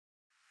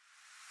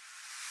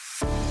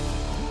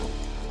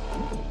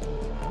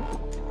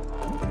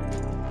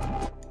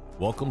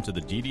Welcome to the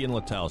Didi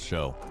Lital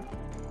Show.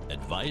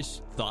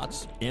 Advice,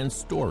 thoughts, and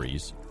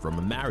stories from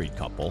a married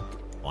couple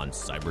on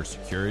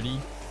cybersecurity,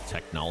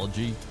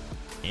 technology,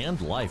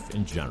 and life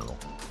in general.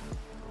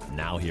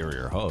 Now here are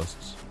your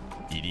hosts,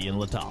 Didi and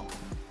Lital.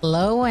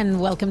 Hello and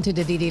welcome to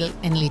the Didi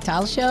and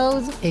Lital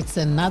shows. It's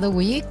another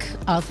week.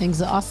 Are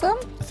things awesome?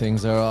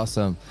 Things are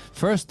awesome.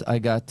 First, I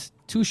got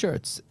 2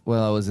 shirts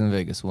while I was in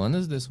Vegas. One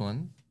is this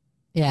one.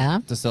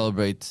 Yeah. To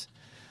celebrate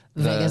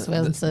Vegas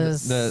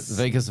versus the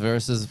Vegas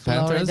versus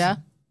Panthers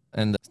Florida.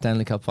 and the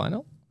Stanley Cup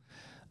final.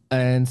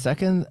 And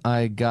second,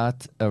 I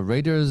got a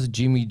Raiders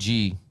Jimmy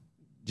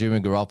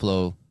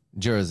Garoppolo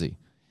jersey.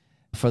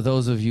 For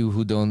those of you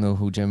who don't know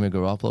who Jimmy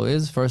Garoppolo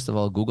is, first of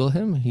all, Google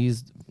him.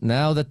 He's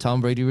now that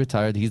Tom Brady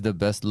retired, he's the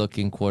best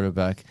looking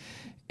quarterback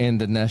in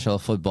the National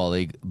Football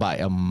League by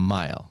a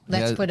mile.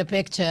 Let's put a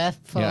picture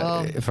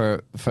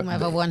for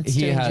whomever wants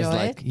to enjoy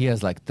it. He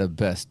has like the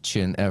best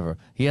chin ever.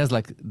 He has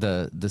like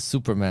the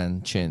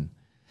Superman chin.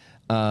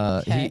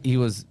 He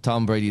was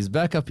Tom Brady's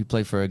backup. He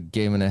played for a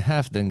game and a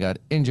half, then got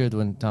injured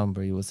when Tom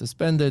Brady was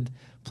suspended.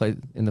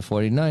 Played in the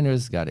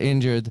 49ers, got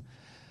injured.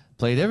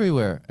 Played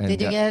everywhere. And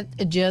Did you get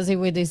a jersey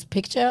with his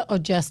picture or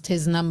just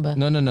his number?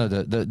 No.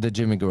 The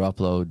Jimmy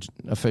Garoppolo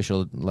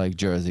official like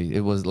jersey.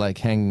 It was like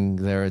hanging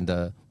there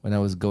when I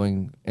was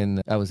I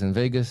was in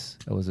Vegas.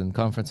 I was in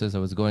conferences. I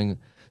was going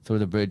through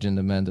the bridge in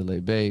the Mandalay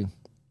Bay,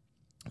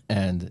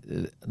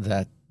 and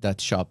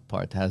that shop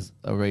part has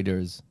a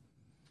Raiders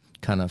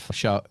kind of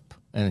shop,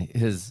 and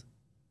his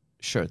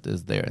shirt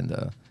is there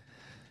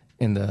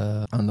on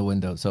the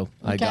window. So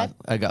Okay.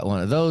 I got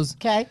one of those.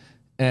 Okay.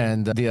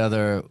 And the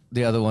other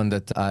one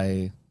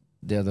the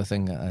other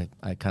thing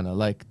I kind of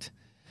liked,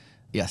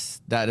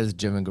 yes, that is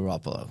Jimmy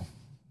Garoppolo.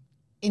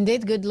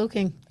 Indeed, good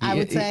looking. I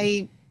would Yeah,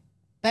 say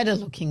better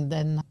looking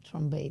than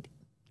Tom Brady.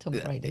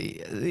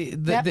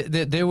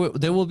 There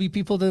will be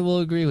people that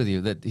will agree with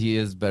you that he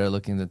is better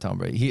looking than Tom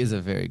Brady. He is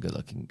a very good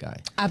looking guy.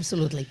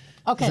 Absolutely.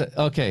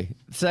 Okay.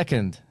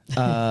 Second,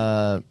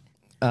 I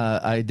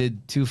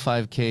did 2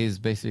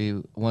 5Ks, basically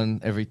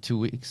one every 2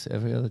 weeks,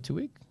 every other 2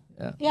 weeks.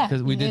 Yeah,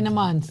 because we did in a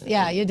month.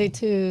 Yeah, you did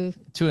two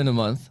in a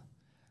month.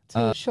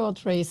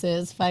 short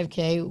races,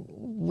 5K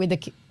with the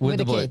kids. With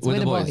the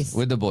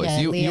boys.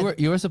 Yeah,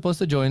 you were supposed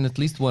to join at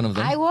least one of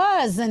them. I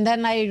was, and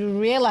then I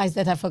realized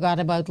that I forgot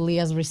about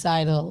Leah's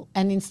recital,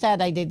 and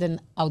instead I did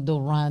an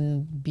outdoor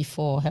run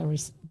before her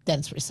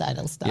dance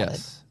recital started.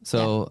 Yes.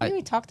 So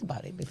we talked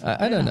about it before.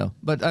 I don't know,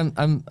 but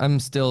I'm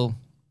still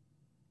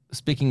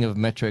speaking of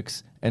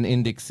metrics and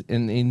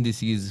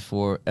indices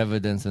for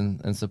evidence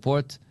and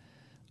support.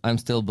 I'm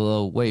still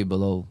way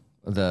below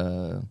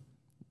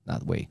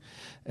not way.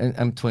 And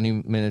I'm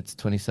 20 minutes,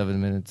 27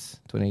 minutes,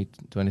 28,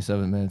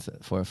 27 minutes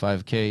for a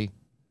 5K,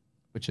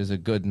 which is a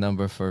good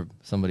number for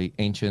somebody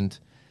ancient.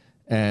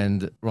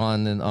 And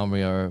Ron and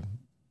Omri are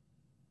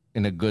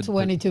in a good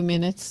 22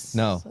 minutes.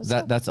 No,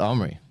 that's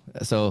Omri.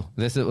 So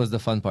this was the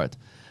fun part.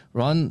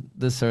 Ron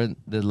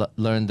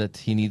learned that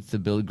he needs to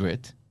build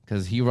grit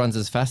because he runs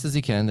as fast as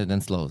he can and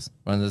then slows.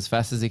 Runs as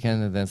fast as he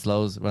can and then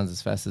slows. Runs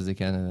as fast as he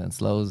can and then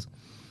slows.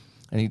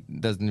 And he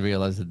doesn't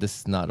realize that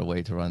this is not a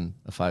way to run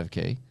a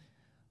 5K.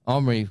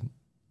 Omri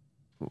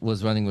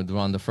was running with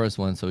Ron the first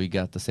one, so he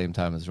got the same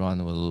time as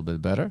Ron, a little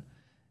bit better.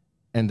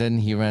 And then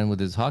he ran with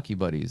his hockey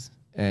buddies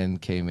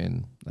and came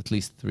in at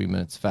least 3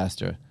 minutes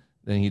faster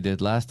than he did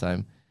last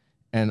time.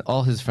 And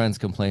all his friends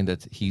complained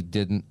that he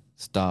didn't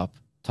stop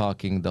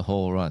talking the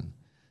whole run.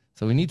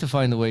 So we need to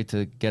find a way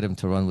to get him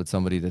to run with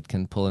somebody that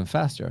can pull him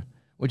faster,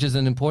 which is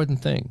an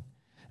important thing.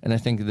 And I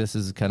think this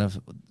is kind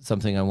of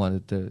something I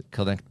wanted to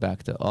connect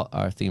back to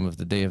our theme of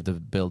the day of the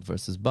build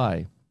versus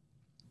buy.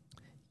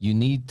 You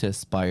need to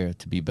aspire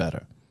to be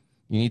better.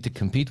 You need to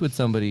compete with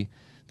somebody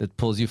that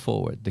pulls you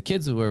forward. The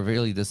kids were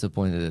really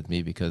disappointed at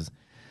me because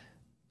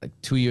like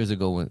 2 years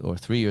ago or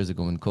 3 years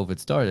ago when COVID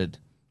started,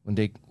 when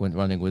they went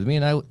running with me,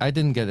 and I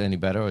didn't get any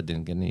better or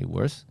didn't get any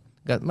worse.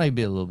 Got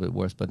maybe a little bit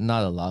worse, but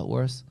not a lot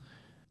worse.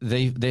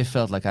 They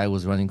felt like I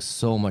was running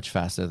so much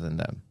faster than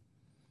them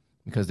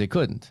because they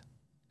couldn't.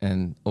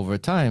 And over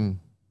time,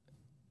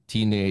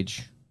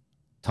 teenage,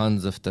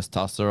 tons of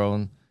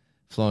testosterone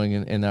flowing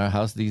in our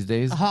house these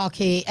days.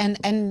 Hockey,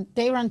 and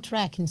they run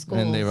track in school.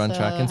 And they run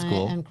track in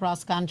school. And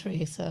cross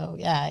country. So,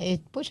 yeah, it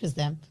pushes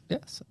them.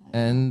 Yes.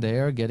 And they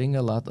are getting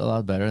a lot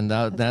better. And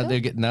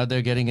now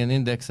they're getting an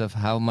index of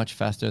how much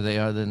faster they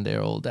are than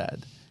their old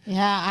dad.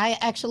 Yeah,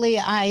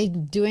 I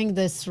doing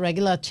this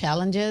regular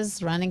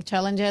challenges, running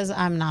challenges.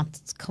 I'm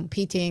not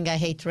competing. I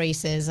hate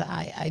races.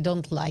 I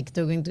don't like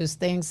doing those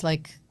things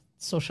like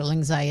social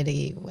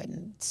anxiety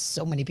when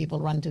so many people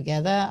run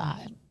together.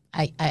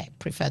 I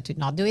prefer to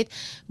not do it.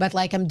 But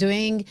like I'm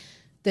doing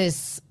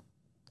this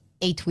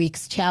 8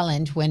 weeks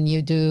challenge when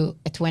you do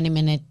a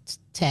 20-minute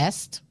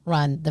test,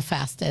 run the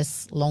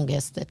fastest,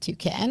 longest that you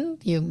can.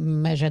 You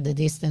measure the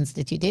distance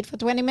that you did for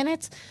 20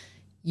 minutes.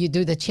 you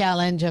do the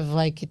challenge of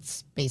like,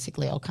 it's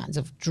basically all kinds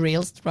of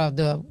drills throughout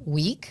the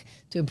week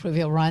to improve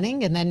your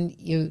running. And then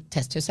you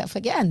test yourself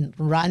again,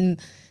 run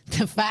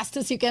the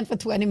fastest you can for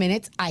 20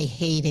 minutes. I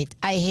hate it.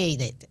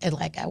 And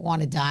like, I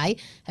want to die.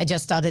 I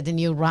just started a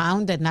new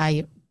round and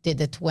I did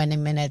the 20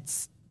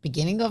 minutes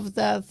beginning of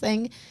the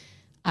thing.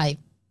 I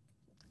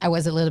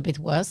was a little bit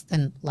worse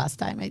than last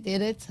time I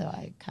did it. So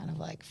I kind of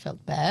like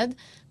felt bad,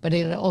 but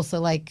it also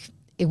like,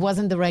 it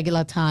wasn't the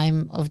regular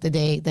time of the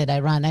day that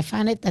I run. I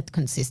find it that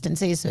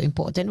consistency is so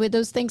important with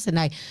those things. And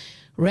I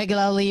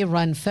regularly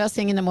run first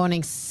thing in the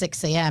morning,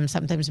 6 a.m.,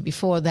 sometimes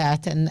before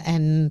that.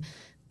 And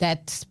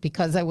that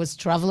because I was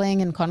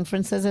traveling and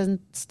conferences and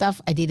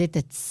stuff, I did it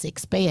at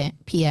 6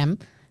 p.m.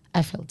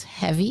 I felt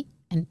heavy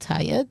and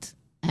tired.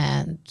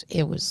 And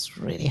it was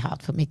really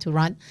hard for me to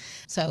run.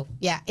 So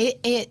yeah,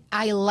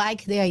 I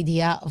like the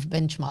idea of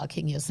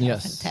benchmarking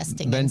yourself and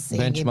testing and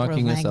seeing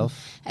benchmarking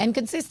yourself. And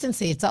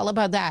consistency. It's all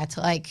about that.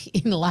 Like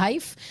in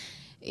life,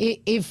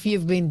 if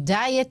you've been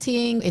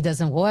dieting, it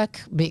doesn't work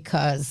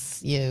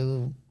because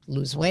you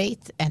lose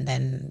weight and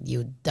then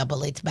you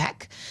double it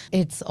back.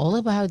 It's all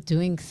about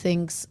doing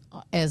things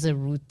as a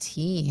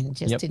routine,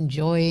 just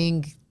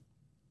enjoying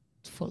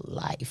for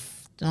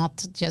life,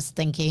 not just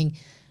thinking,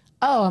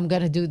 oh, I'm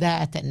going to do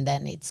that, and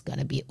then it's going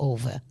to be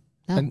over.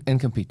 No? And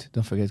compete.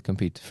 Don't forget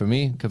compete. For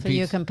me, compete. For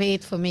you,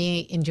 compete. For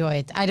me, enjoy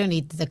it. I don't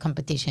need the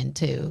competition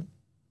to do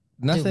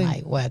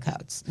my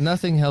workouts.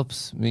 Nothing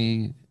helps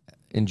me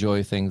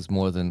enjoy things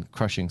more than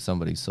crushing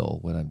somebody's soul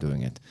when I'm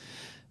doing it.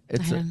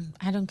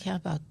 I don't care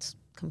about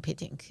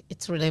competing.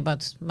 It's really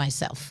about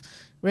myself.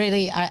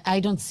 Really, I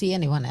don't see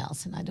anyone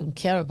else, and I don't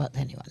care about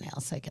anyone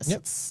else. I guess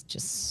it's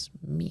just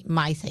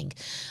my thing.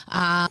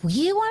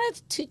 We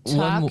wanted to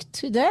talk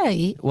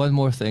today. One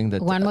more thing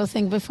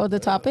before the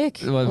topic.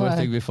 One more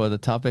thing before the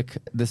topic.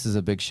 This is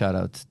a big shout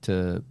out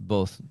to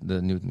both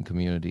the Newton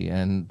community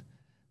and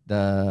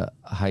the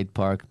Hyde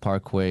Park,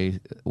 Parkway,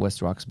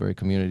 West Roxbury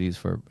communities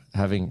for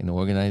having and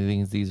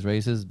organizing these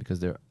races, because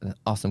they're an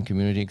awesome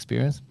community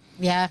experience.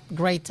 Yeah,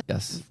 great.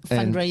 Yes.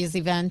 Fundraise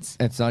events.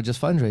 It's not just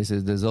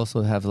fundraisers. There's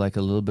also have like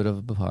a little bit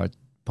of a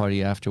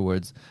party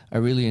afterwards. I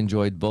really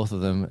enjoyed both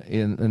of them.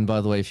 And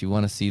by the way, if you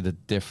want to see the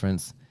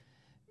difference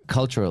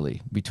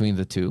culturally between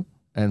the two,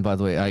 and by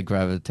the way, I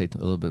gravitate a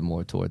little bit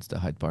more towards the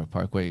Hyde Park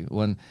Parkway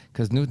one,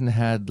 because Newton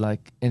had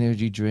like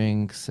energy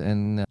drinks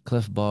and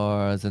Cliff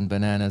Bars and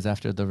bananas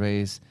after the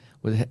race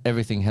with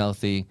everything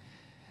healthy.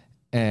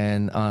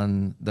 And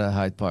on the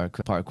Hyde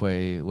Park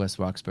Parkway West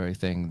Roxbury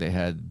thing, they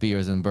had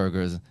beers and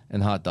burgers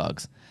and hot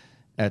dogs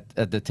at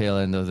the tail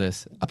end of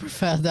this. I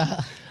prefer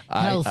the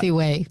healthy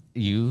way.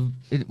 You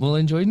will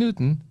enjoy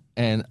Newton,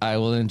 and I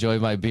will enjoy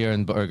my beer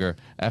and burger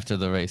after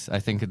the race. I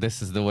think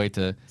this is the way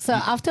to... So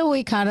after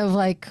we kind of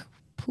like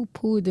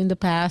poo-pooed in the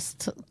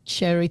past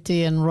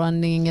charity and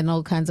running and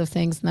all kinds of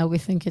things, now we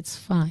think it's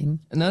fine.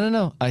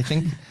 No. I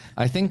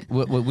think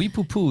what we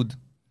poo-pooed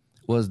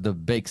was the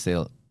bake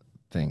sale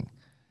thing.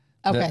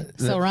 Okay,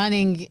 so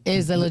running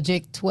is a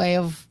legit way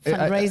of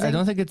fundraising? I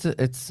don't think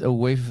it's a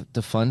way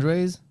to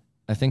fundraise.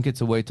 I think it's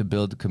a way to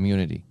build a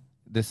community.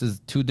 This is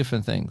two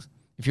different things.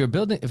 If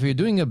you're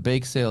doing a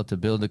bake sale to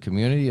build a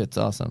community, it's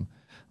awesome.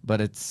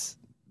 But it's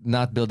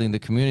not building the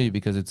community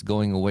because it's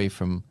going away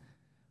from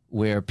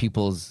where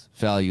people's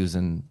values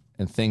and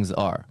things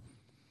are.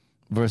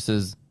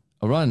 Versus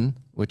a run,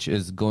 which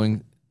is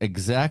going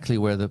exactly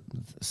where the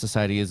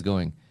society is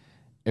going.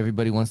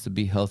 Everybody wants to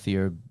be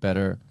healthier,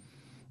 better,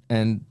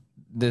 and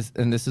this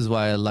is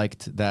why I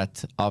liked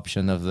that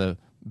option of the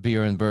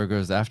beer and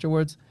burgers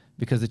afterwards,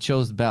 because it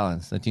shows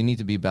balance, that you need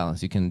to be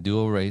balanced. You can do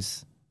a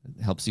race,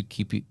 it helps you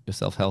keep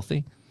yourself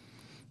healthy.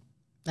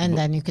 And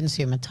then you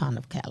consume a ton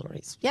of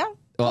calories. Yeah.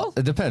 Well,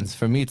 it depends.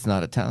 For me, it's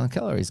not a ton of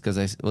calories, because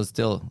I was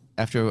still,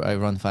 after I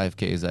run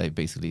 5Ks, I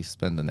basically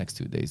spend the next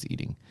 2 days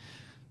eating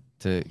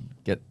to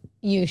get...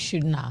 You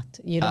should not.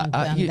 You don't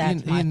burn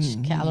that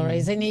much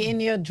calories in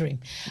your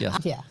dream.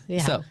 Yes.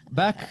 Yeah. So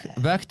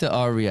back to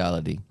our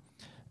reality.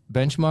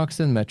 Benchmarks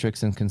and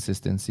metrics and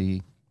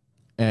consistency,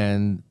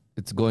 and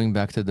it's going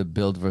back to the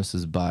build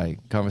versus buy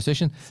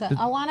conversation. So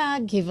I want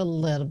to give a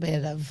little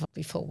bit of,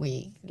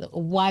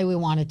 why we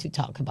wanted to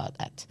talk about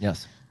that.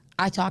 Yes.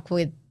 I talk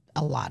with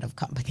a lot of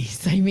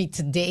companies. I meet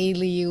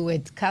daily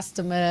with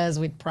customers,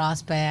 with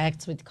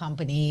prospects, with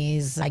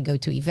companies. I go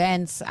to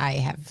events. I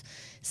have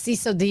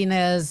CISO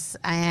dinners,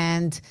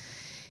 and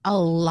a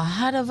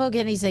lot of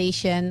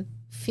organizations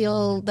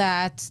feel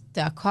that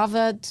they're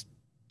covered.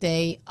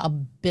 They are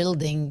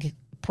building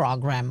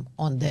program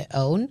on their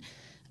own.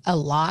 A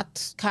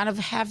lot kind of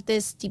have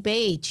this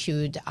debate.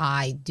 Should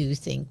I do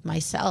things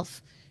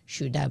myself?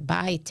 Should I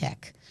buy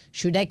tech?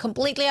 Should I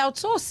completely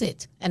outsource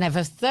it and have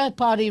a third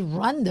party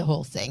run the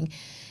whole thing?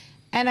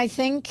 And I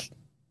think,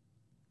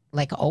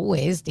 like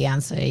always, the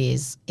answer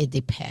is it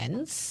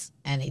depends,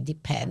 and it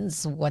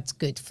depends what's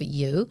good for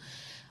you.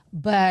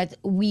 But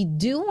we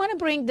do want to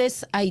bring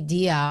this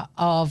idea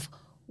of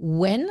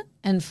when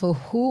and for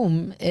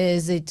whom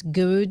is it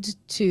good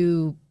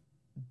to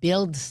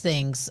build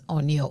things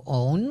on your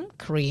own,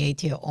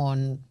 create your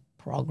own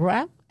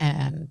program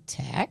and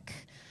tech,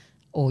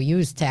 or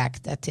use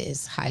tech that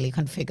is highly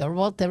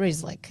configurable, there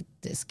is like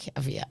this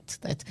caveat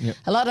that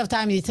a lot of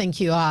time you think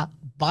you are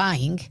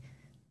buying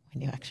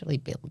when you actually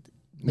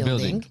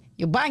building.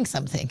 You're buying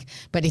something,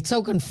 but it's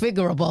so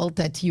configurable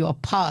that you are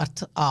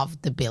part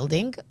of the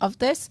building of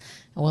this.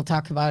 And we'll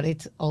talk about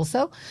it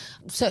also.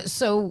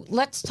 So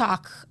let's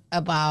talk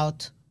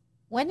about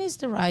when is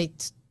the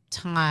right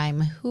time,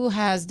 who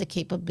has the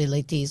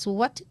capabilities,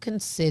 what to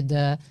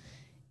consider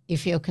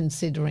if you're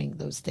considering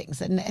those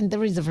things. And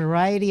there is a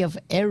variety of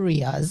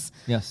areas,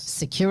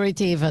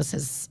 security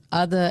versus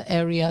other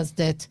areas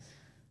that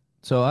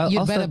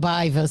you'd better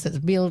buy versus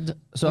build,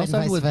 and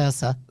vice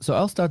versa. So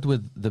I'll start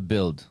with the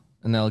build,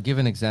 and I'll give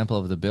an example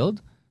of the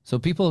build. So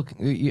people,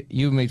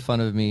 you made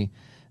fun of me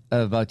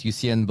about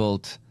Usain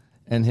Bolt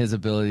and his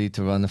ability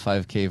to run a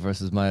 5K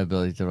versus my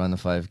ability to run a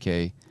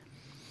 5K.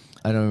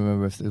 I don't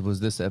remember if it was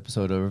this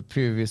episode or a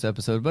previous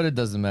episode, but it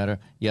doesn't matter.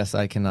 Yes,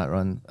 I cannot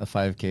run a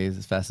 5K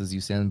as fast as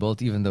Usain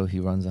Bolt, even though he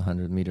runs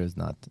 100 meters,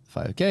 not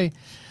 5K.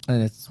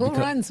 And it's Who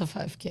runs a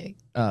 5K?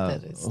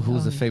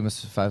 Who's a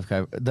famous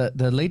 5K?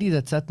 The lady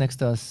that sat next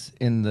to us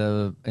in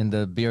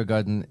the beer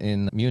garden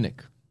in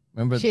Munich.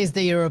 Remember? She's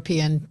the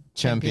European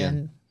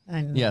champion.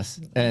 Yes,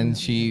 and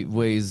she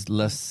weighs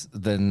less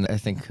than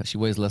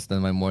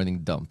my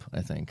morning dump,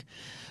 I think.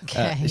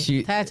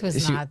 Okay, that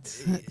was not.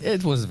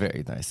 It was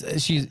very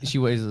nice. She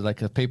weighs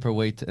like a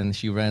paperweight, and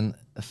she ran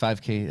a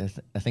 5K.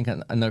 I think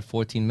under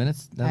 14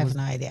 minutes. I have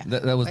no idea.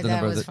 That was the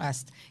number. That was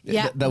fast.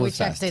 Yeah, that was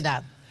fast. Checked it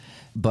out.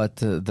 But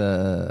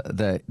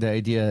the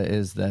idea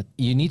is that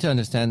you need to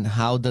understand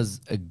how does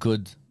a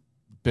good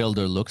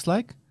builder looks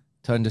like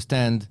to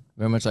understand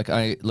very much like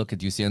I look at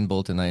Usain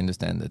Bolt and I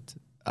understand that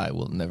I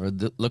will never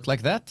look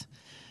like that.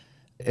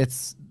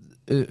 It's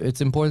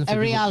important for a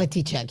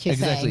reality check. You're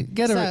exactly.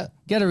 Saying.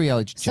 Get a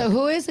reality check. So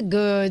who is a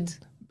good?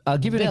 I'll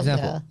give you an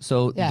example.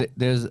 So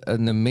there's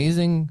an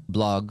amazing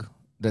blog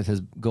that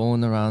has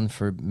gone around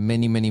for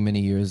many, many,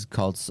 many years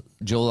called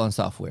Joel on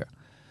Software.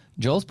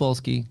 Joel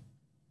Spolsky,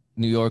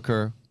 New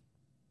Yorker,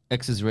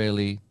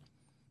 ex-Israeli,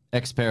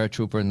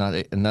 ex-paratrooper,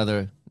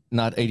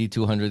 not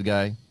 8200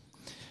 guy,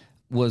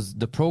 was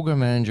the program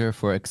manager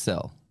for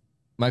Excel,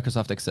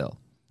 Microsoft Excel.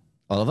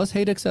 All of us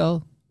hate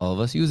Excel. All of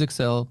us use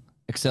Excel.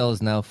 Excel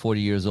is now 40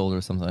 years old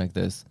or something like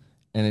this,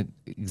 and it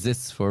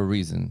exists for a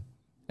reason.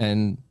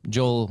 And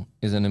Joel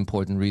is an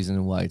important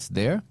reason why it's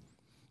there,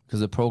 because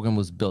the program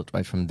was built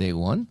right from day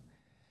one.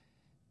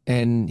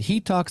 And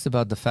he talks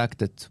about the fact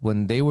that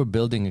when they were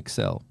building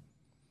Excel,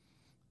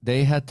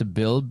 they had to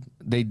build,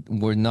 they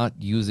were not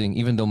using,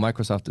 even though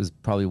Microsoft is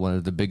probably one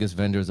of the biggest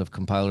vendors of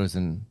compilers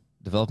and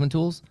development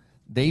tools,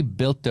 they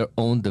built their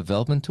own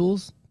development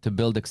tools to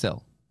build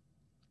Excel.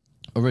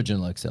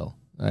 Original Excel.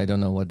 I don't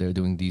know what they're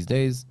doing these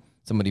days.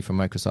 Somebody from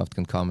Microsoft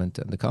can comment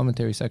in the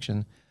commentary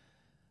section.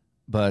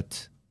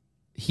 But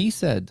he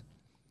said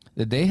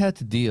that they had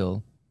to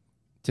deal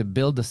to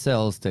build the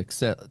cells to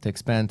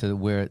expand to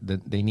where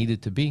they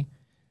needed to be.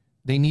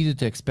 They needed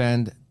to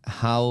expand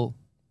how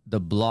the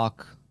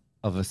block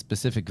of a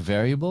specific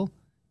variable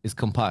is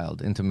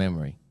compiled into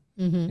memory.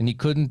 Mm-hmm. And he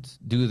couldn't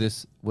do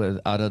this with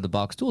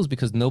out-of-the-box tools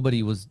because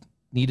nobody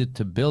needed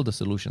to build a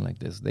solution like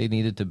this. They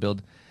needed to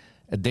build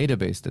a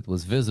database that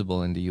was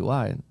visible in the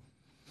UI.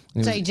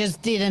 So it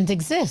just didn't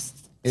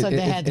exist. So they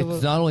had to.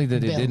 It's not only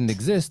that it didn't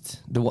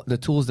exist, the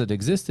tools that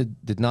existed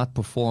did not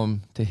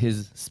perform to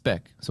his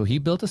spec. So he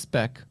built a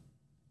spec.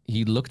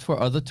 He looked for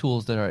other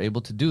tools that are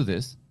able to do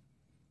this.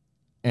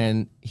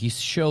 And he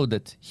showed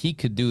that he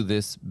could do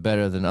this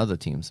better than other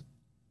teams.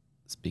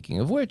 Speaking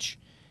of which,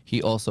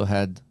 he also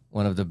had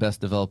one of the best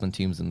development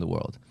teams in the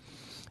world.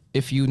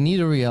 If you need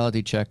a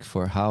reality check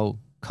for how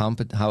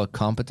a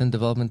competent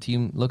development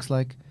team looks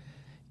like,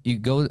 you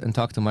go and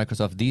talk to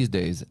Microsoft these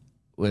days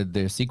with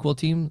their SQL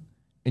team,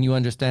 and you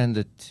understand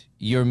that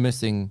you're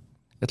missing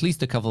at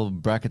least a couple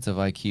of brackets of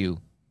IQ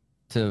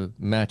to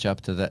match up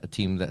to that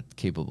team that's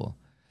capable.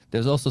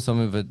 There's also some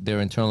of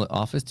their internal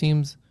office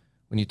teams.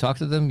 When you talk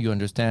to them, you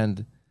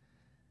understand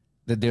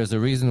that there's a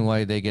reason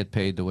why they get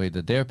paid the way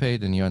that they're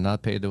paid, and you're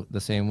not paid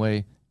the same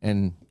way,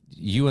 and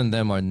you and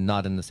them are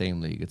not in the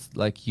same league. It's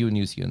like you and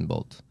Usain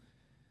Bolt.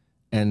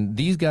 And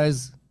these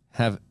guys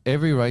have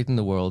every right in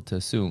the world to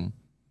assume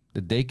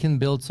that they can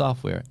build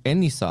software,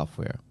 any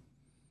software,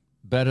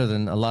 better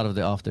than a lot of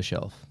the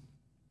off-the-shelf,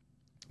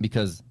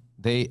 because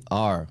they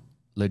are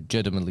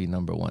legitimately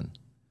number one.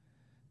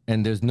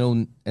 And there's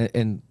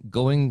and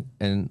going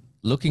and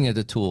looking at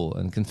a tool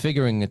and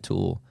configuring a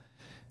tool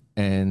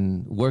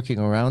and working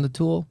around the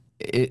tool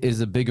is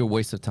a bigger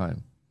waste of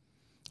time.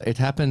 It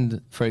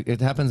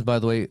happens, by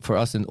the way, for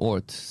us in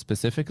Ort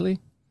specifically.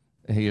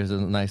 Here's a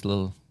nice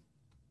little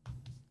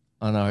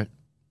on our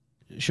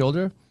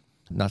shoulder.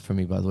 Not for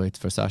me, by the way. It's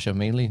for Sasha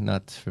mainly,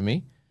 not for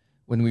me.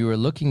 When we were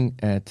looking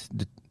at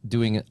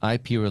doing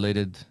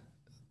IP-related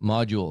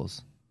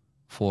modules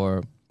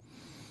for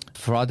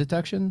fraud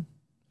detection,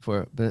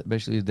 for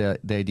basically the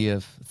idea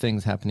of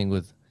things happening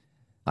with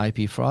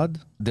IP fraud,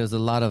 there's a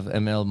lot of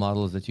ML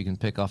models that you can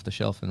pick off the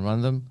shelf and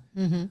run them.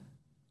 Mm-hmm.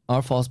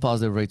 our false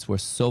positive rates were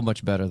so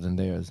much better than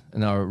theirs,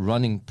 and our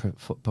running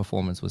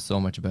performance was so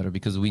much better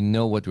because we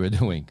know what we're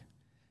doing,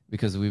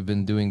 because we've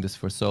been doing this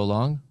for so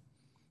long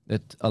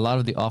that a lot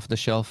of the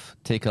off-the-shelf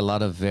take a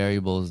lot of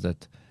variables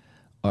that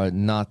are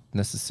not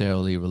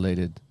necessarily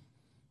related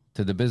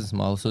to the business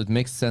model. So it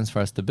makes sense for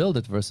us to build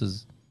it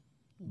versus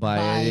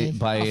buy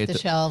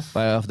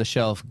off the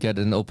shelf, get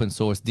an open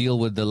source, deal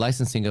with the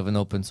licensing of an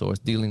open source,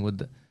 dealing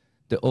with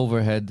the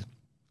overhead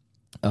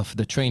of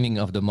the training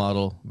of the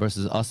model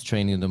versus us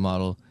training the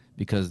model,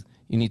 because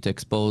you need to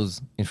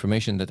expose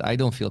information that I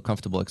don't feel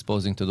comfortable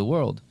exposing to the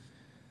world.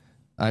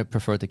 I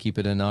prefer to keep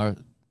it in our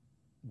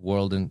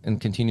world and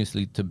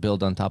continuously to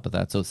build on top of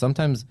that. So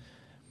sometimes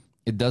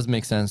it does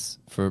make sense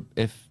for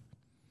if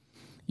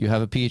you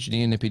have a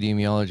PhD in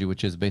epidemiology,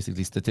 which is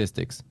basically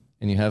statistics,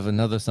 and you have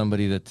another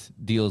somebody that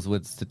deals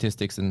with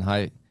statistics and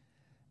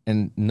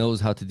knows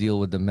how to deal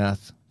with the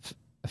math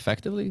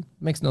effectively, it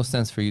makes no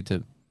sense for you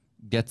to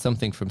get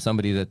something from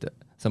somebody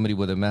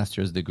with a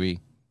master's degree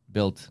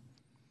built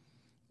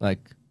like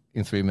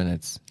in 3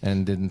 minutes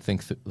and didn't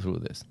think through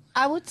this.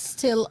 I would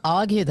still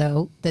argue,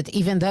 though, that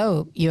even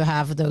though you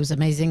have those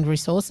amazing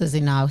resources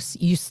in-house,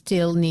 you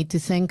still need to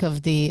think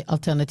of the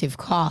alternative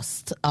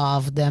cost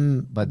of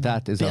them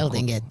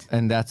building it.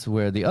 And that's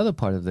where the other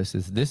part of this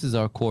is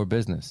our core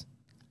business.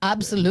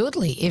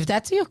 Absolutely. If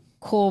that's your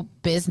core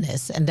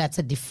business and that's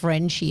a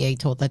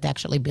differentiator, that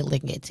actually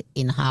building it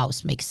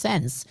in-house makes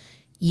sense,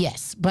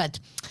 yes. But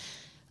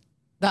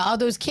there are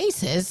those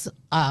cases,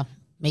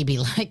 maybe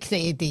like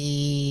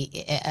the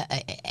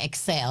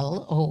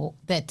Excel, or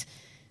that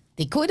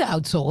they could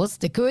outsource,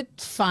 they could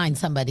find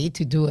somebody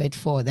to do it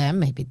for them.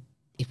 Maybe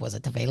it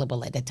wasn't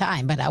available at the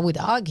time, but I would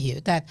argue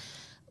that,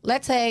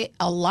 let's say,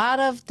 a lot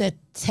of the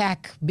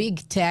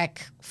big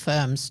tech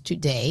firms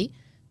today,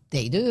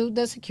 they do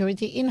the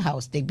security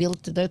in-house. They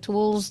build the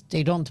tools,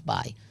 they don't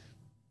buy.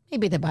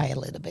 Maybe they buy a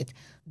little bit.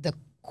 The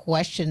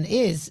question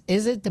is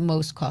it the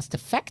most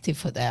cost-effective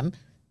for them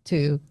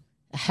to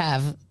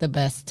have the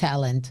best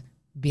talent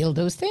build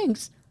those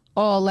things,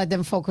 or let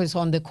them focus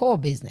on the core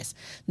business?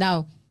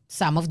 Now,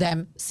 some of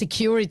them,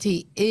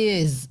 security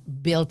is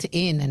built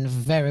in and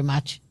very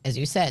much, as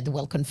you said,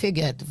 well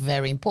configured,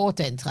 very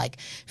important. Like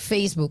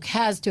Facebook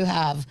has to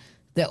have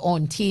their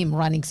own team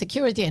running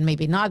security and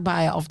maybe not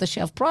buy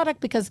off-the-shelf product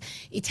because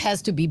it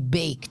has to be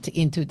baked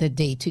into the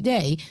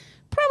day-to-day.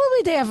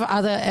 Probably they have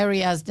other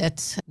areas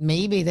that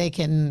maybe they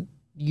can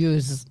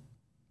use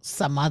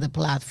some other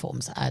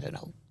platforms. I don't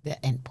know, the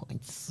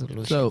endpoint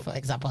solution, for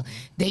example.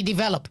 They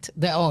developed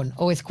their own.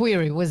 OS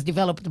Query was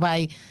developed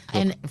by,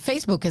 and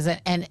Facebook is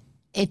and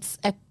it's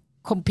a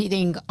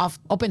competing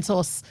open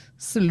source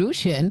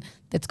solution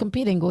that's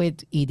competing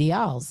with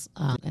EDRs.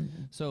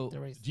 So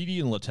Didi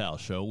and Lital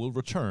show will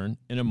return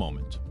in a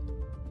moment.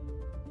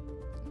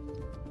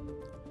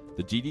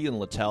 The Didi and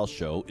Lital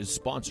show is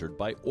sponsored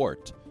by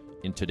ORT.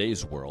 In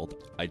today's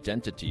world,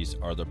 identities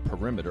are the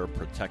perimeter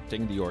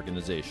protecting the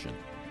organization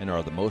and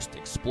are the most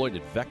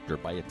exploited vector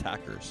by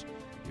attackers.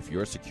 If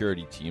your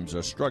security teams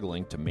are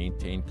struggling to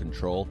maintain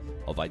control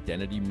of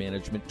identity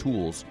management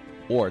tools,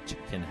 ORT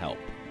can help.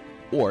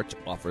 ORT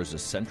offers a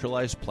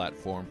centralized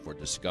platform for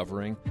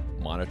discovering,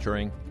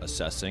 monitoring,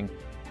 assessing,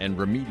 and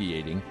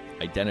remediating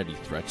identity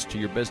threats to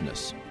your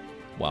business.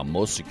 While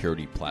most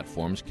security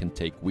platforms can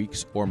take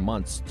weeks or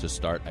months to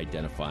start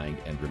identifying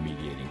and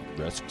remediating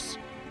risks,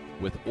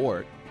 with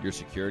ORT, your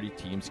security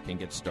teams can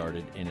get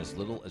started in as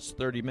little as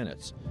 30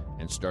 minutes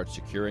and start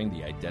securing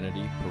the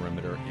identity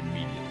perimeter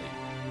immediately.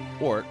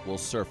 ORT will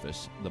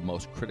surface the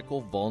most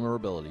critical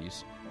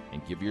vulnerabilities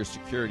and give your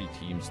security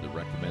teams the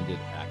recommended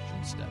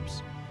action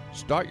steps.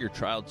 Start your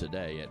trial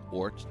today at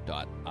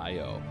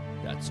ORT.io.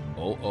 That's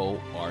OORT.io.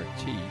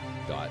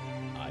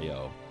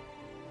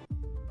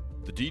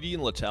 The Didi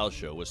and Lital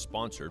show is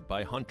sponsored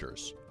by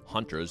Hunters.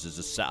 Hunters is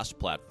a SaaS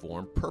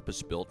platform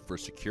purpose-built for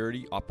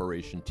security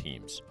operation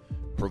teams,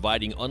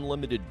 providing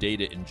unlimited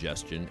data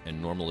ingestion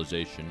and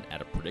normalization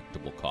at a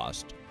predictable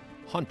cost.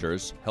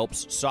 Hunters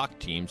helps SOC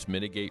teams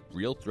mitigate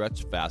real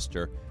threats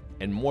faster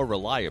and more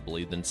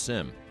reliably than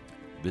SIEM.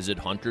 Visit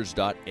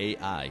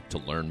hunters.ai to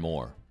learn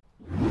more.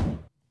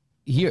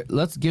 Here,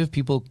 let's give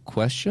people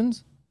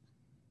questions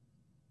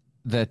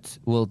that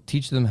will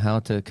teach them how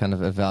to kind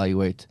of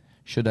evaluate,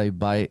 should I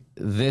buy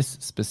this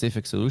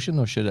specific solution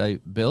or should I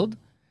build,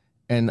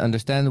 and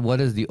understand what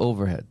is the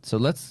overhead. So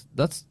let's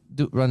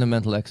run a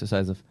mental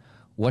exercise of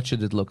what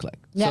should it look like.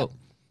 Yeah.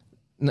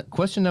 So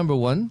question number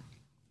one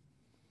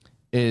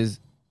is,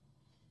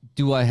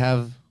 do I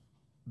have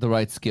the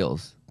right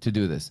skills to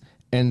do this?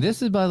 And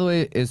this is, by the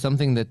way, is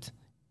something that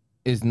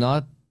is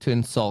not to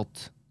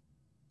insult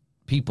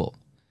people.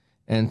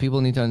 And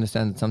people need to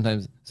understand that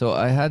sometimes. So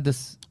I had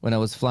this when I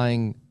was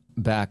flying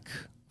back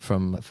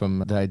from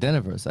the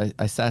Identiverse.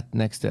 I sat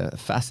next to a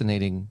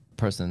fascinating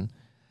person.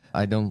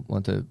 I don't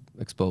want to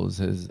expose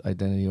his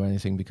identity or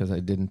anything because I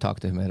didn't talk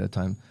to him at a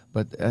time.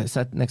 But I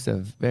sat next to a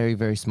very,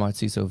 very smart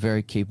CISO,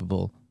 very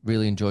capable,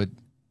 really enjoyed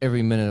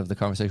every minute of the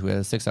conversation. We had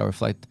a 6-hour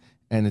flight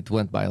and it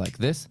went by like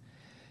this.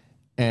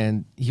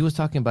 And he was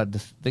talking about the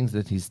things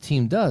that his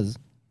team does.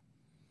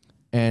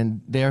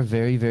 And they are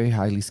very, very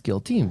highly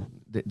skilled team.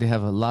 They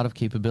have a lot of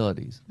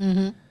capabilities.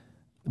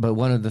 But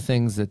one of the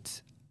things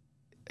that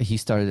he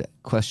started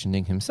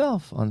questioning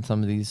himself on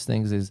some of these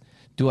things is,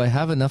 do I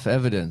have enough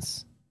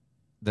evidence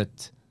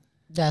that...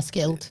 They're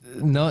skilled.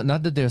 No,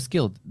 not that they're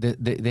skilled.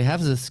 They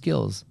have the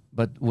skills.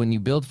 But when you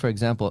build, for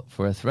example,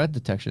 for a threat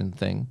detection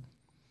thing,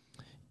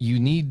 you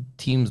need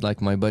teams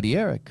like my buddy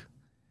Eric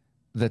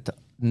that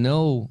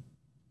know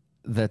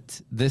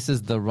that this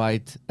is the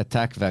right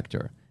attack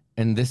vector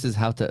and this is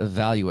how to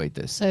evaluate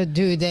this. So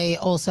do they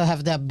also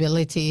have the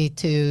ability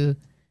to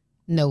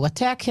know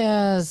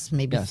attackers,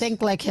 maybe Yes.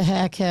 think like a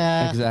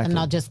hacker, Exactly. and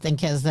not just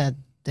think as the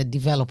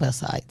developer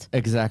side?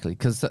 Exactly.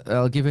 Because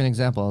I'll give you an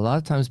example. A lot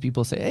of times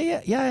people say,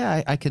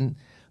 hey, I can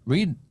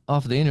read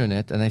off the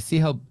internet and I see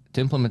how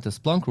to implement a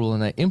Splunk rule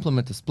and I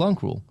implement the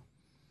Splunk rule.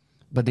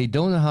 But they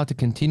don't know how to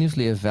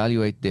continuously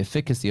evaluate the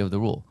efficacy of the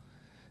rule.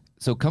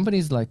 So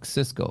companies like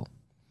Cisco,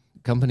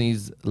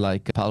 companies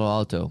like Palo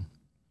Alto,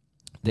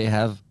 they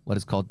have what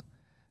is called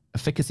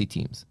efficacy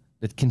teams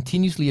that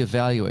continuously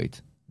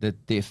evaluate that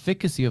the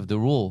efficacy of the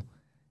rule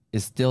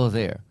is still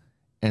there.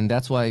 And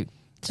that's why...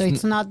 So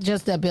it's not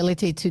just the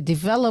ability to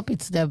develop,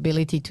 it's the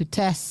ability to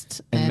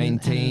test And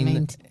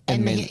maintain.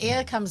 And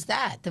here comes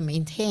that, the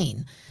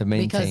maintain. The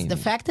maintain. Because the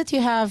fact that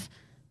you have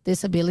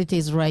these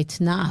abilities right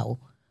now,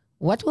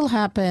 what will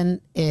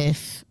happen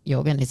if your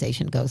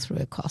organization goes through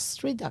a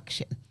cost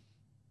reduction?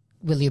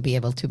 Will you be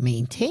able to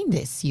maintain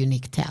this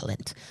unique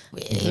talent?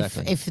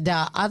 Exactly. If there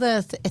are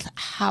other,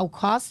 how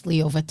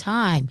costly over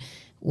time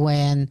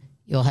when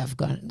you'll have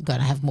going to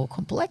have more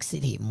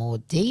complexity, more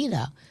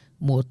data,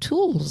 more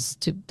tools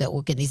to the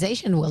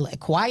organization will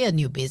acquire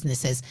new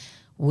businesses.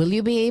 Will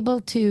you be able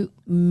to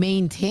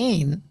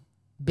maintain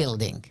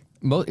building?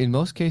 In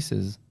most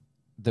cases,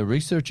 the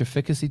research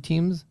efficacy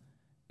teams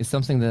is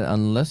something that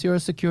unless you're a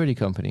security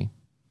company,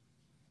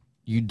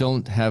 you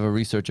don't have a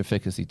research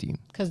efficacy team.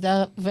 Because there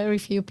are very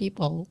few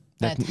people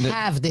that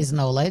have this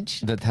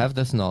knowledge. That have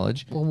this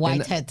knowledge.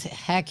 White hat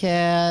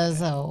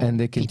hackers or and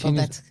they people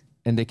that...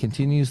 And they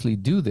continuously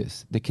do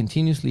this. They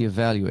continuously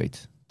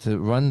evaluate. To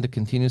run the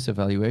continuous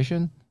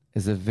evaluation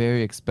is a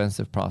very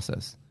expensive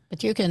process.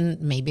 But you can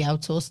maybe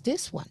outsource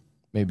this one.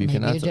 Maybe you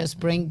outsource. just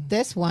bring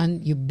this one,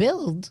 you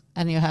build,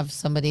 and you have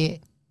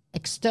somebody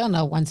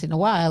external once in a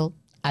while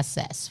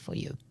assess for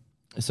you.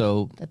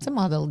 So that's a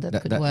model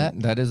that could work.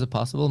 That is a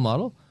possible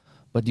model,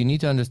 but you need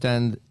to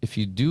understand if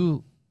you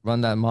do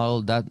run that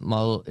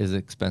model is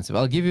expensive.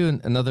 I'll give you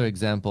another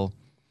example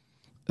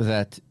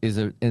that is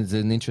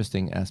an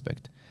interesting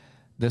aspect.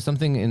 There's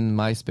something in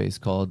MySpace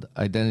called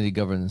identity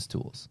governance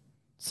tools.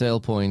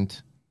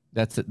 SailPoint,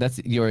 that's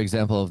your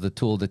example of the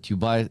tool that you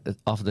buy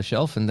off the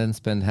shelf and then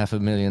spend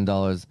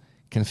 $500,000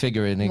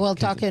 configuring. We'll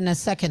talk in a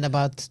second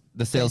about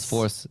the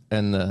Salesforce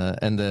and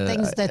the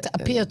things that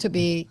appear to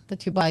be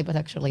that you buy, but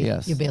actually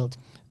you build.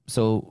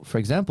 So, for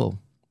example,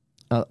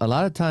 a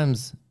lot of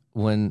times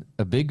when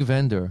a big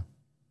vendor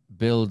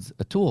builds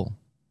a tool,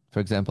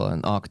 for example,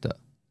 an Okta,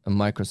 a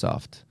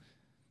Microsoft,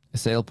 a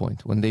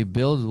SailPoint, when they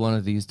build one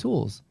of these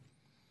tools,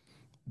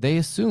 they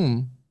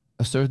assume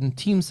a certain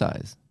team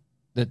size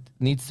that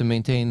needs to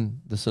maintain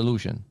the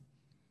solution.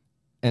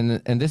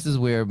 And this is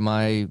where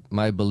my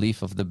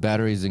belief of the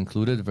batteries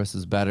included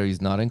versus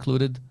batteries not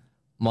included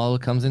model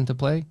comes into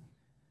play.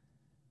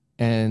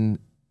 And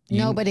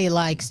nobody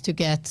likes to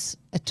get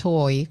a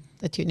toy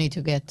that you need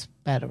to get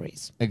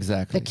batteries.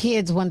 Exactly. The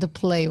kids want to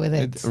play with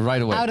it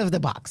right away. Out of the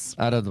box.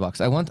 Out of the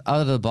box. I want out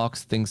of the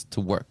box things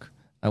to work.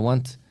 I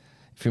want,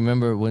 if you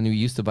remember when we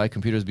used to buy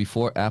computers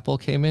before Apple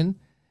came in,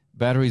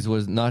 batteries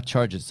was not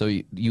charged. So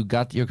you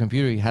got your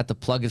computer, you had to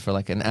plug it for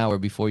like an hour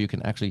before you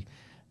can actually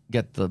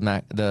get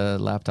the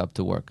laptop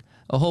to work.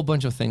 A whole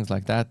bunch of things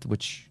like that,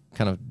 which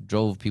kind of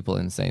drove people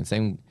insane.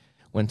 Same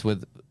went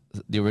with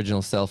the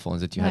original cell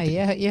phones that you had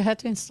to... You had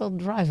to install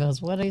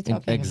drivers. What are you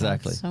talking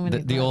exactly. about? So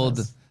many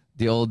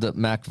the old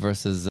Mac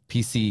versus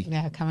PC.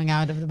 Yeah, coming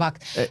out of the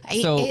box.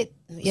 So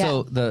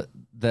the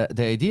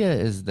idea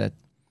is that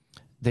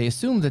they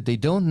assume that they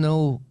don't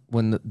know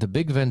when the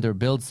big vendor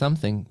builds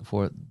something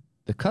for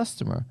the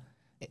customer.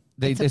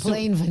 It's a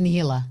plain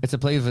vanilla. It's a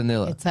plain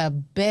vanilla. It's a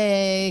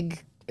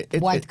big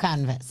white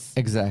canvas.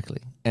 Exactly.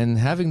 And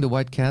having the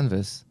white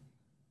canvas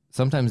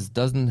sometimes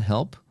doesn't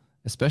help,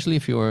 especially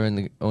if you're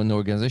in an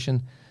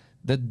organization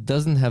that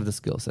doesn't have the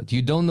skill set.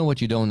 You don't know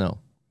what you don't know.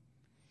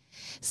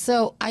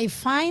 So I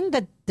find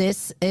that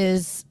this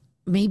is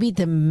maybe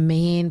the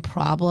main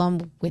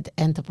problem with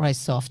enterprise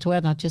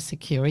software, not just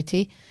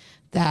security,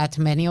 that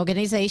many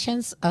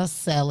organizations are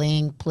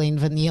selling plain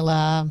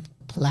vanilla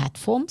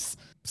platforms.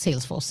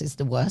 Salesforce is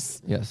the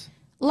worst. Yes.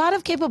 A lot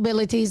of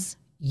capabilities,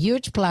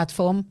 huge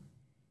platform.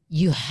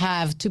 You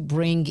have to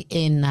bring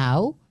in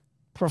now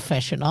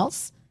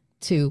professionals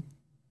to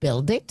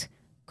build it,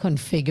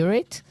 configure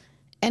it,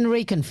 and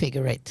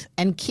reconfigure it,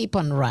 and keep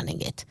on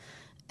running it.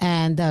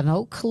 And there are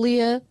no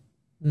clear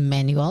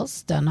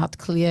manuals. There are not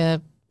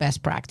clear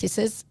best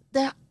practices.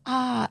 There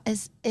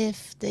as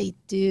if they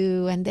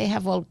do. And they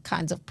have all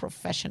kinds of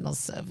professional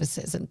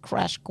services and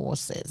crash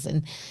courses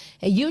and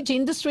a huge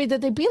industry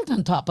that they built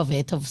on top of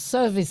it, of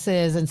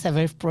services and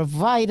service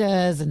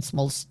providers and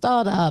small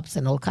startups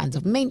and all kinds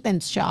of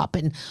maintenance shop.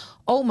 And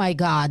oh my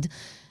God,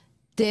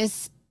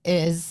 this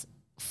is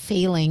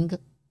failing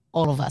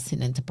all of us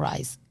in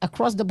enterprise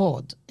across the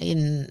board.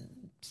 In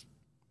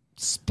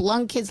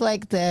Splunk is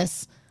like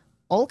this,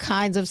 all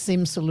kinds of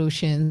SIM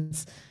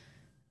solutions,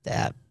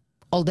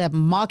 all the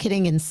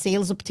marketing and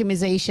sales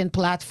optimization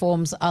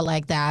platforms are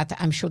like that.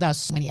 I'm sure there's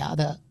so many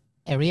other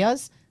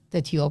areas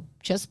that you're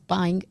just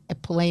buying a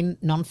plain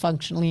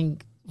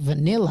non-functioning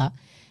vanilla.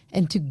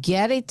 And to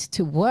get it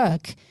to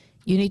work,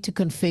 you need to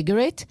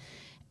configure it.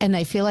 And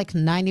I feel like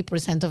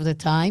 90% of the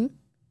time,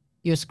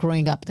 you're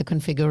screwing up the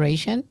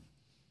configuration.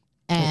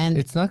 And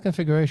it's not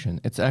configuration.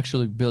 It's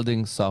actually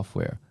building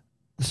software.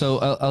 So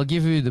I'll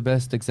give you the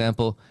best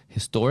example,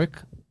 historic,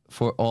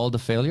 for all the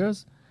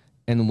failures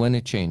and when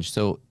it changed.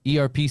 So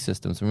ERP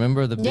systems,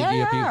 remember the big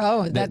ERP?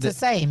 Oh, that's the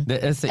same.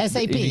 The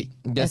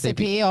SAP.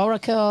 SAP,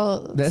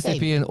 Oracle. The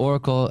SAP and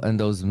Oracle and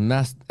those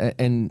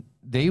and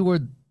they were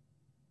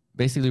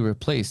basically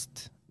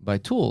replaced by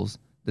tools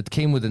that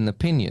came with an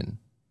opinion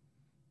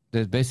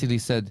that basically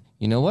said,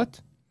 you know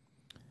what?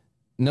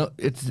 No,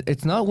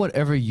 it's not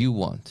whatever you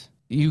want.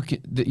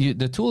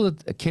 The tool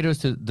that caters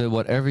to the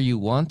whatever you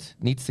want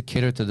needs to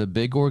cater to the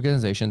big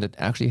organization that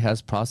actually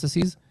has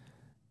processes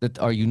that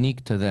are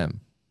unique to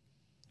them.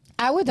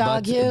 I would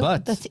argue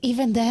that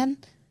even then,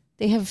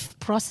 they have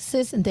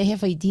processes and they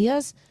have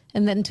ideas,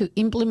 and then to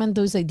implement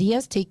those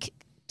ideas take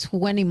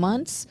 20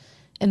 months,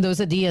 and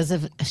those ideas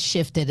have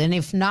shifted. And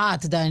if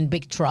not, they're in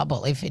big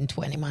trouble if in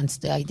 20 months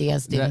the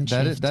ideas didn't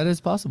shift. That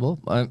is possible.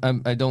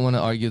 I don't want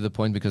to argue the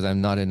point because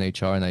I'm not in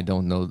HR and I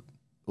don't know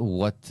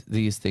what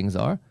these things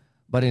are.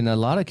 But in a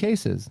lot of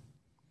cases,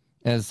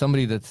 as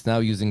somebody that's now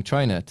using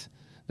TriNet,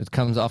 that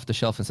comes off the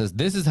shelf and says,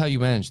 this is how you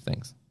manage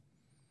things.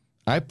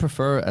 I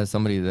prefer, as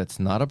somebody that's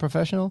not a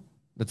professional,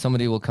 that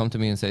somebody will come to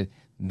me and say,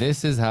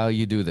 this is how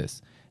you do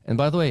this. And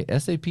by the way,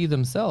 SAP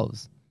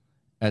themselves,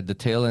 at the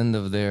tail end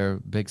of their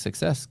big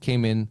success,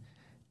 came in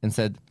and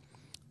said,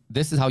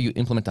 this is how you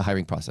implement the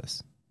hiring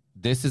process.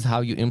 This is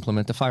how you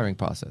implement the firing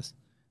process.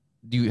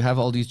 You have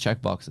all these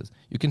check boxes.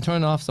 You can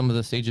turn off some of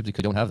the stages because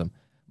you don't have them.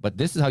 But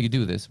this is how you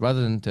do this,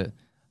 rather than to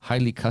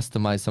highly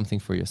customize something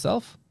for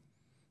yourself.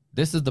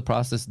 This is the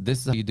process. This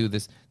is how you do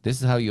this.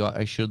 This is how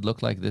I should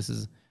look like. This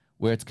is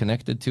where it's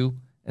connected to.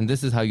 And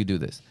this is how you do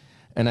this.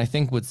 And I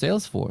think with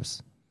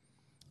Salesforce,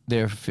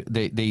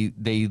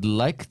 they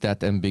like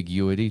that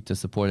ambiguity to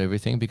support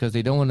everything because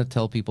they don't want to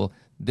tell people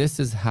this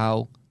is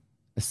how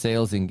a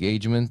sales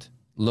engagement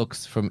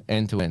looks from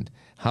end to end,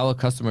 how a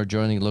customer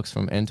journey looks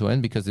from end to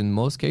end, because in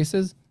most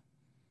cases,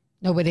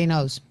 nobody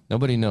knows.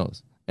 Nobody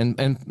knows. And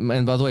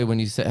by the way, when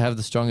you have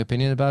the strong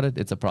opinion about it,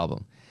 it's a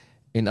problem.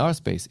 In our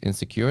space, in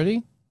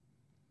security,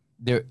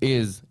 there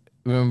is,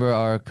 remember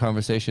our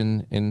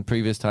conversation in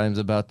previous times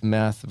about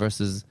math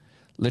versus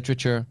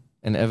literature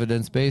and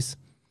evidence base?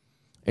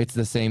 It's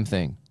the same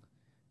thing.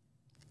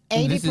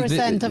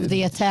 80% of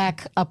the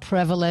attack are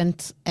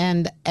prevalent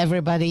and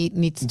everybody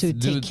needs to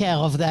take care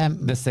of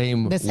them the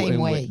same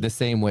way. The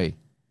same way.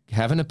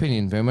 Have an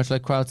opinion, very much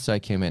like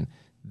CrowdStrike came in.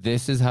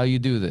 This is how you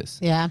do this.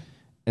 Yeah.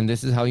 And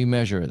this is how you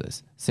measure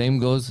this. Same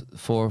goes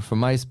for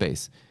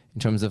MySpace in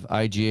terms of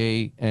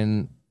IGA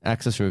and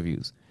access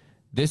reviews.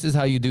 This is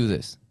how you do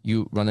this.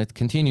 You run it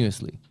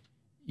continuously.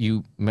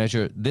 You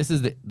measure, this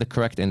is the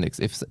correct index.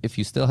 If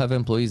you still have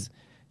employees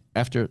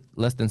after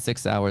less than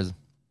 6 hours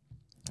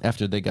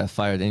after they got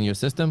fired in your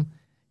system,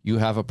 you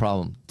have a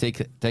problem. Take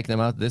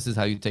them out. This is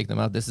how you take them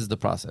out. This is the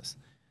process.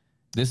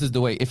 This is the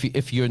way.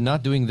 If you're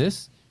not doing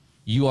this,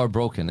 you are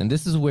broken. And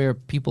this is where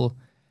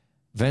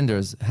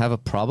vendors have a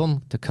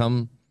problem to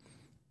come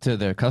to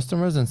their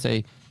customers and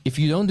say, if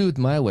you don't do it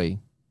my way,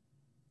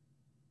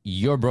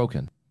 you're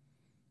broken.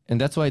 And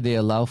that's why they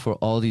allow for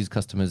all these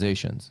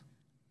customizations.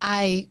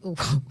 I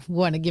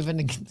want to give an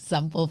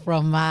example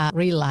from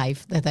real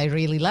life that I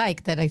really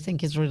like, that I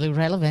think is really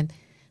relevant.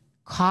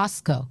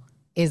 Costco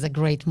is a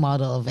great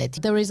model of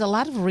it. There is a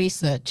lot of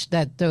research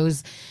that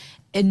those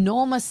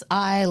enormous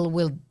aisle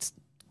with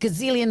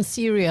gazillion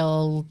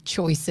cereal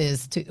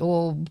choices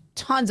or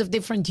tons of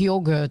different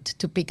yogurt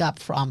to pick up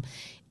from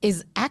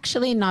is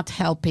actually not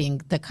helping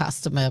the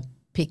customer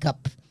pick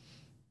up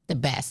the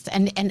best.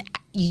 And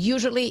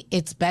usually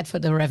it's bad for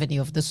the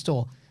revenue of the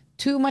store.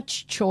 Too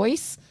much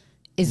choice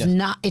is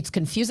not, it's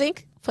confusing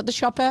for the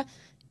shopper,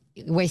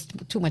 waste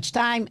too much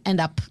time, end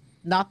up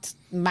not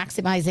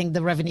maximizing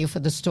the revenue for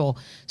the store.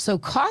 So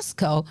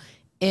Costco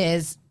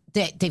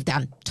they've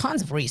done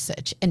tons of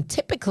research, and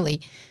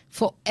typically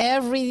for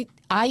every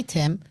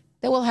item,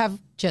 they will have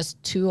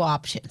just two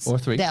options. Or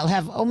three. They'll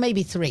have, or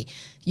maybe three.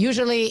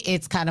 Usually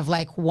it's kind of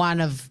like one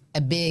of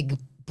a big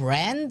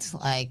brand,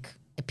 like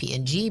a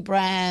P&G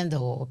brand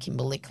or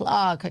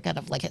Kimberly-Clark, or kind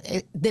of like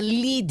the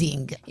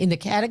leading in the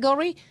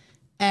category,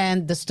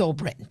 and the store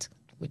brand,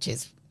 which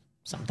is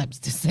sometimes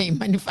the same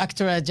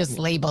manufacturer, just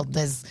labeled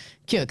as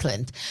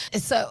Kirkland.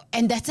 So,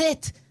 and that's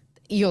it.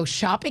 you're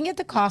shopping at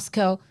the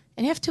Costco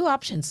and you have two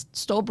options,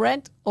 store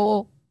brand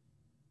or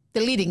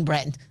the leading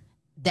brand.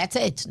 That's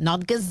it.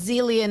 Not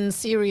gazillion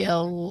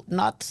cereal,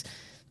 not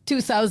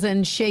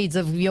 2,000 shades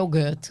of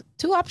yogurt.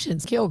 Two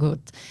options,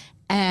 yogurt.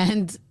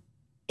 And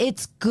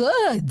it's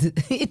good.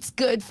 It's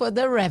good for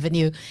the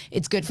revenue.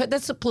 It's good for the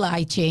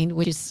supply chain,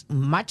 which is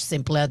much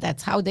simpler.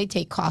 That's how they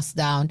take costs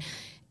down.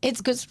 It's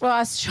good for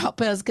us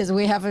shoppers because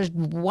we have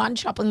one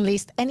shopping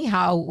list.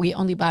 Anyhow, we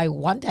only buy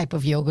one type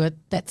of yogurt.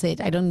 That's it.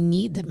 I don't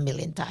need a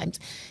million times.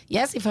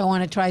 Yes, if I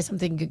want to try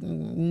something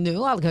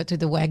new, I'll go to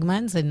the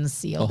Wegmans and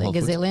see all the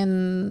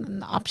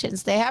gazillion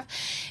options they have.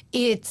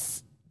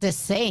 It's the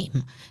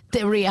same.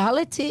 The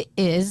reality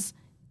is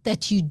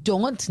that you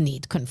don't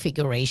need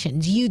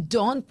configurations. You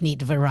don't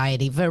need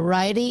variety.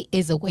 Variety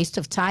is a waste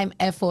of time,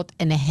 effort,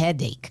 and a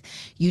headache.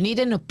 You need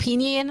an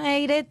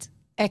opinionated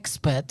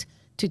expert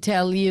to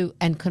tell you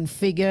and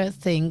configure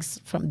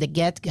things from the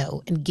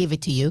get-go and give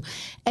it to you,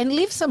 and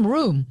leave some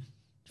room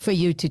for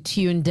you to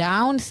tune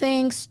down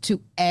things,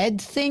 to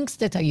add things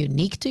that are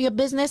unique to your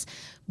business.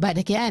 But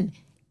again,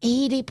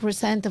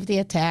 80% of the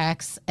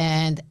attacks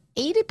and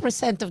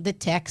 80% of the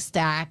tech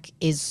stack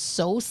is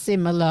so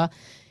similar.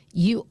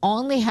 You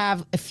only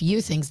have a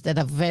few things that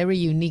are very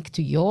unique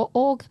to your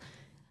org.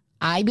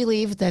 I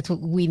believe that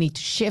we need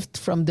to shift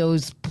from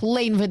those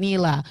plain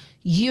vanilla,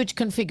 huge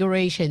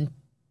configuration,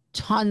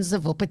 tons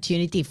of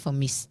opportunity for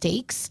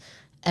mistakes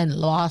and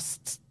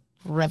lost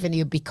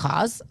revenue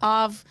because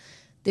of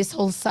this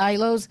whole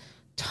silos,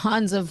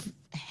 tons of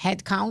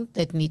headcount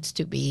that needs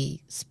to be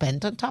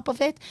spent on top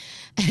of it.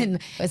 And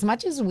as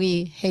much as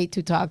we hate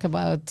to talk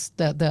about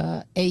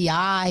the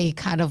AI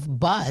kind of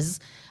buzz,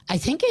 I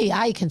think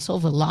AI can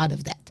solve a lot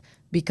of that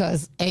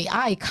because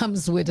AI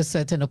comes with a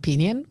certain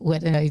opinion,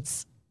 whether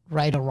it's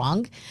right or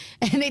wrong,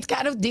 and it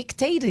kind of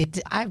dictated.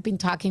 I've been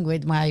talking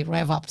with my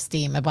RevOps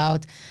team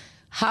about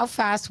how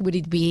fast would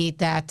it be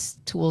that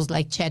tools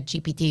like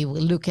ChatGPT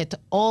will look at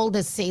all the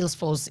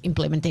Salesforce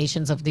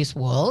implementations of this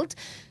world,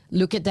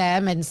 look at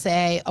them and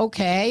say,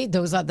 okay,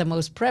 those are the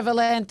most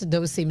prevalent,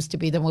 those seems to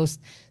be the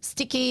most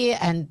sticky,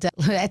 and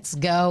let's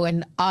go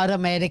and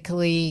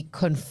automatically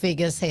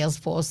configure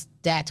Salesforce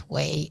that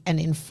way and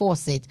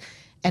enforce it.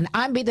 And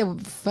I'll be the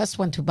first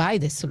one to buy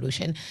this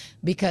solution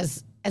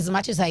because as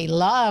much as I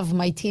love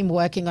my team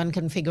working on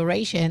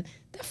configuration,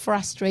 they're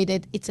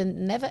frustrated. It's a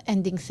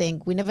never-ending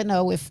thing. We never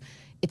know if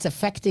it's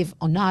effective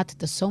or not.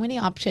 There's so many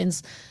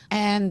options,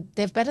 and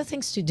they have better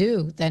things to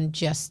do than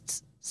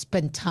just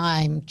spend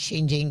time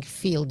changing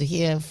field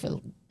here,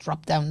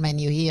 drop-down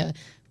menu here,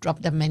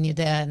 drop-down menu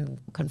there, and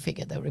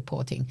configure the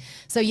reporting.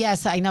 So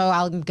yes, I know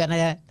I'm going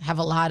to have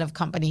a lot of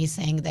companies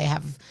saying they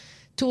have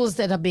tools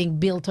that are being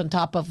built on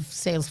top of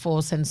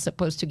Salesforce and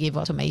supposed to give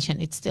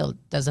automation. It still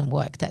doesn't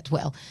work that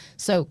well.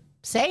 So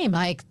same,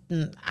 like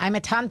I'm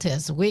at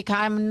Hunters.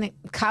 I'm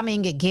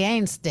coming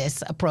against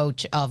this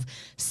approach of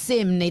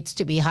SIM needs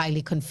to be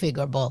highly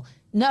configurable.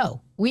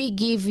 No, we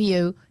give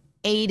you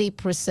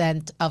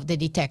 80% of the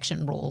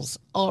detection rules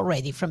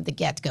already from the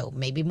get-go,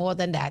 maybe more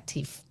than that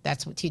if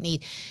that's what you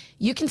need.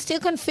 You can still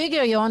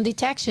configure your own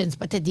detections,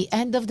 but at the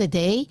end of the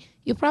day,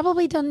 you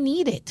probably don't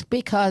need it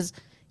because,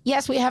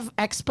 yes, we have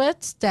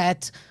experts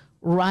that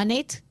run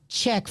it,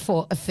 check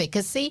for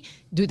efficacy,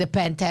 do the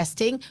pen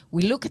testing.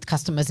 We look at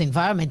customers'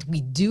 environment.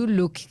 We do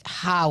look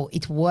how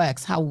it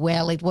works, how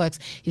well it works.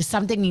 If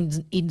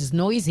something is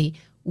noisy,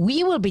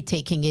 we will be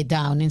taking it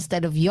down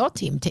instead of your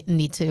team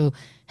need to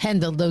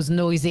handle those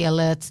noisy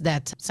alerts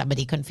that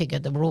somebody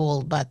configured the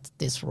rule, but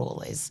this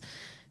rule is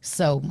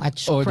so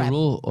much crap.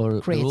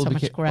 Or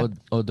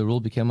the rule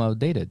became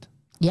outdated.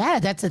 Yeah,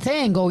 that's the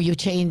thing. Or you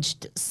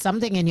changed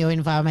something in your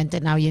environment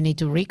and now you need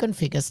to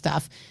reconfigure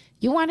stuff.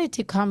 You want it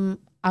to come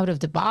out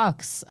of the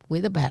box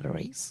with the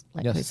batteries,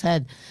 like we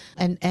said,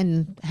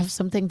 and have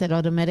something that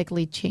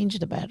automatically change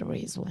the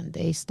batteries when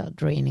they start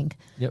draining,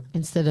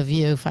 instead of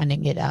you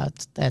finding it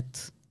out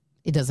that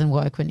it doesn't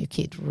work when your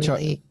kid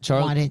really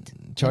want it.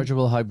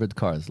 Chargeable hybrid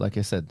cars, like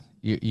I said,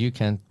 you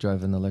can't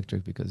drive an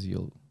electric because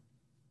you'll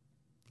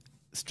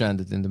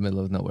stranded in the middle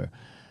of nowhere.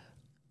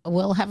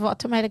 Will have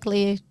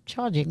automatically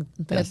charging.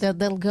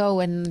 They'll go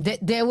and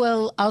they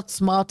will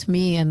outsmart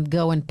me and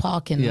go and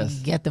park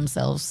and get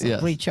themselves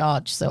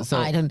recharged. So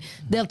I don't.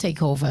 They'll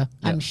take over.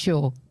 I'm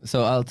sure.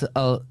 So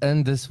I'll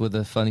end this with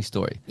a funny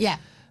story. Yeah.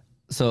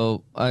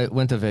 So I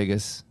went to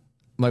Vegas.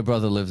 My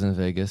brother lives in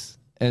Vegas,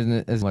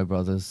 and as my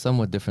brother is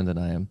somewhat different than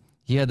I am,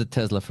 he had a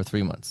Tesla for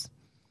 3 months,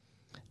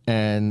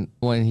 and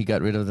when he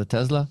got rid of the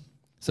Tesla,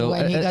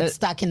 when he got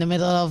stuck in the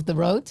middle of the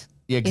road.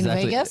 Yeah,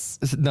 exactly. In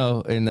Vegas?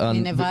 No, in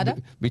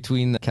Nevada?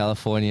 Between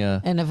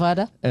California and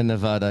Nevada.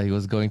 He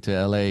was going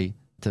to LA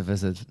to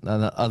visit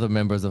other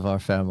members of our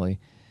family.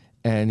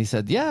 And he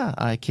said, yeah,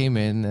 I came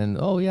in and,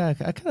 I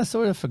kind of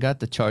sort of forgot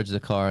to charge the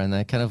car. And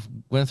I kind of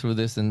went through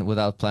this and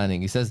without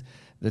planning. He says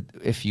that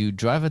if you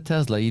drive a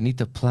Tesla, you need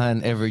to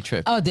plan every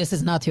trip. Oh, this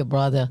is not your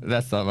brother.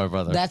 That's not my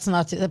brother. That's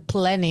not,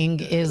 planning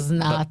is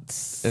not,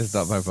 it's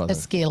not my brother. A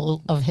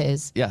skill of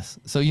his. Yes.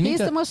 So you need He's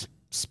the most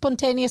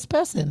spontaneous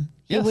person.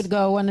 He Yes. would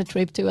go on a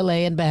trip to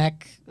LA and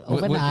back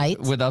overnight.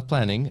 Without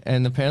planning.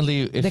 And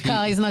apparently, if The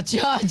car is not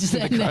charged. the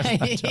car's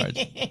not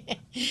charged.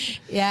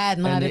 Yeah,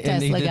 not a he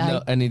Tesla didn't guy.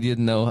 know, and he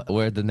didn't know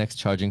where the next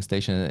charging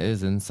station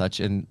is and such.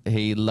 And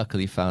he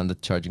luckily found a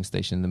charging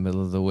station in the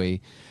middle of the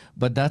way.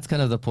 But that's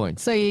kind of the point.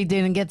 So he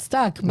didn't get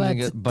stuck, but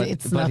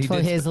it's not he for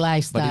did his But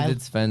lifestyle. he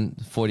did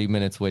spend 40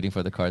 minutes waiting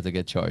for the car to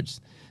get charged,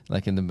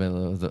 like in the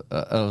middle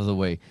of the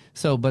way.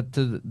 So, but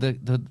to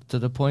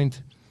the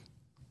point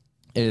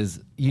is,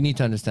 you need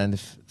to understand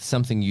if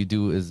something you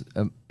do is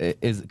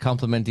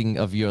complementing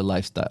of your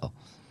lifestyle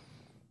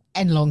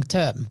And long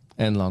term.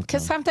 and long term.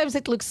 Because sometimes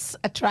it looks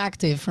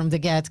attractive from the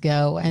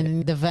get-go,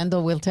 and the vendor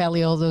will tell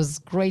you all those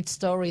great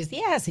stories.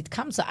 Yes, it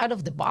comes out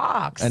of the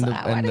box. And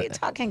What are you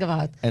talking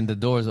about? And the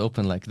doors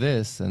open like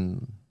this,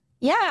 and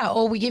Yeah,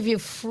 or we give you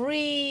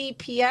free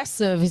PS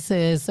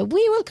services. So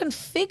we will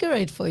configure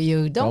it for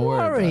you. Don't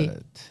worry. about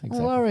it. Don't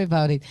Exactly. worry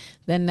about it.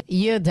 Then a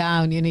year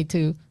down, you need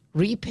to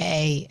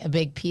repay a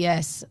big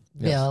PS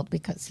bill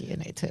because you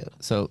need to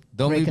So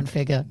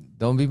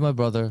don't be my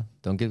brother.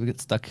 Don't get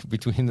stuck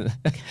between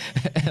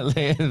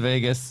LA and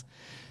Vegas.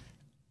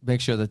 Make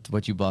sure that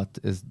what you bought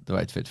is the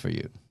right fit for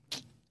you.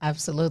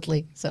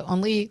 Absolutely. So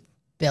only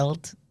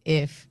build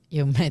if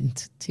you're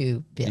meant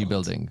to build.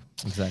 Rebuilding.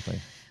 Exactly.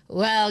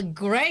 Well,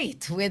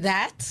 great. With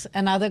that,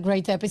 another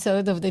great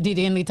episode of the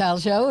Didi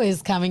Lital Show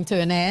is coming to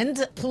an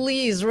end.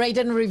 Please rate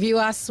and review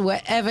us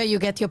wherever you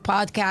get your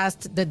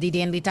podcast. The Didi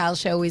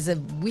Lital Show is a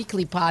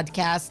weekly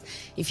podcast.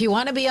 If you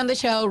want to be on the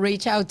show,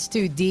 reach out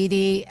to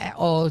Didi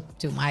or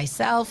to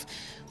myself.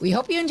 We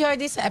hope you enjoyed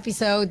this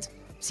episode.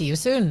 See you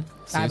soon.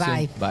 See you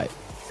Bye-bye. soon. Bye.